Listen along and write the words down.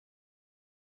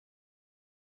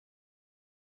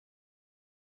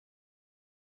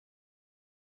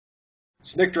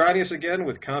It's Nick Dronius again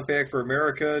with Compact for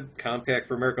America, Compact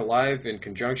for America Live in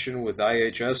conjunction with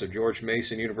IHS of George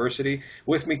Mason University.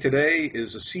 With me today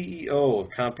is the CEO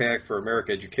of Compact for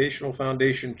America Educational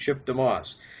Foundation, Chip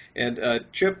DeMoss. And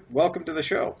Chip, welcome to the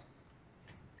show.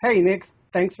 Hey, Nick,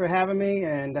 thanks for having me,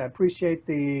 and I appreciate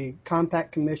the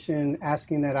Compact Commission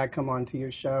asking that I come on to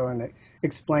your show and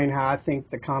explain how I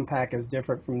think the Compact is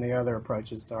different from the other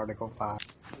approaches to Article 5.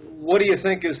 What do you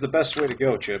think is the best way to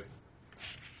go, Chip?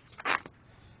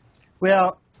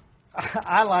 Well,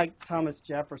 I like Thomas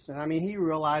Jefferson. I mean, he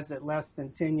realized that less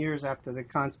than 10 years after the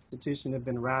Constitution had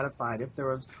been ratified, if there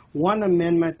was one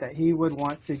amendment that he would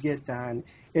want to get done,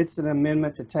 it's an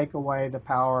amendment to take away the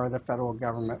power of the federal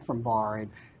government from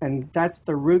borrowing. And that's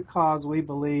the root cause, we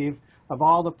believe, of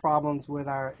all the problems with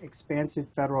our expansive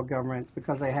federal governments,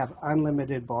 because they have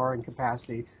unlimited borrowing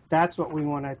capacity. That's what we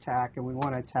want to attack, and we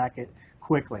want to attack it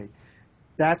quickly.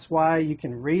 That's why you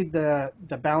can read the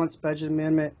balanced budget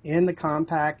amendment in the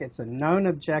compact. It's a known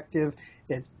objective.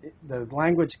 The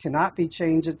language cannot be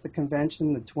changed at the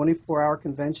convention. The 24-hour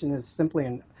convention is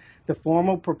simply the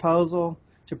formal proposal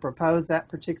to propose that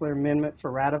particular amendment for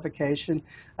ratification.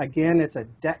 Again, it's a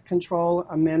debt control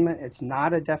amendment. It's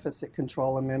not a deficit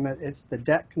control amendment. It's the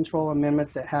debt control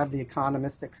amendment that have the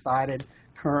economists excited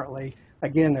currently.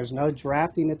 Again, there's no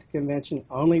drafting at the convention,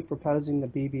 only proposing the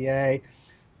BBA.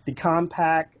 The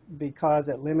compact, because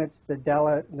it limits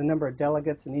the number of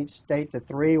delegates in each state to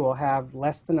 3, will have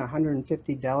less than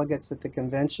 150 delegates at the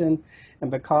convention.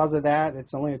 And because of that,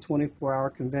 it's only a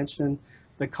 24-hour convention.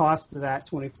 The cost of that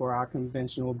 24-hour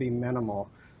convention will be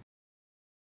minimal.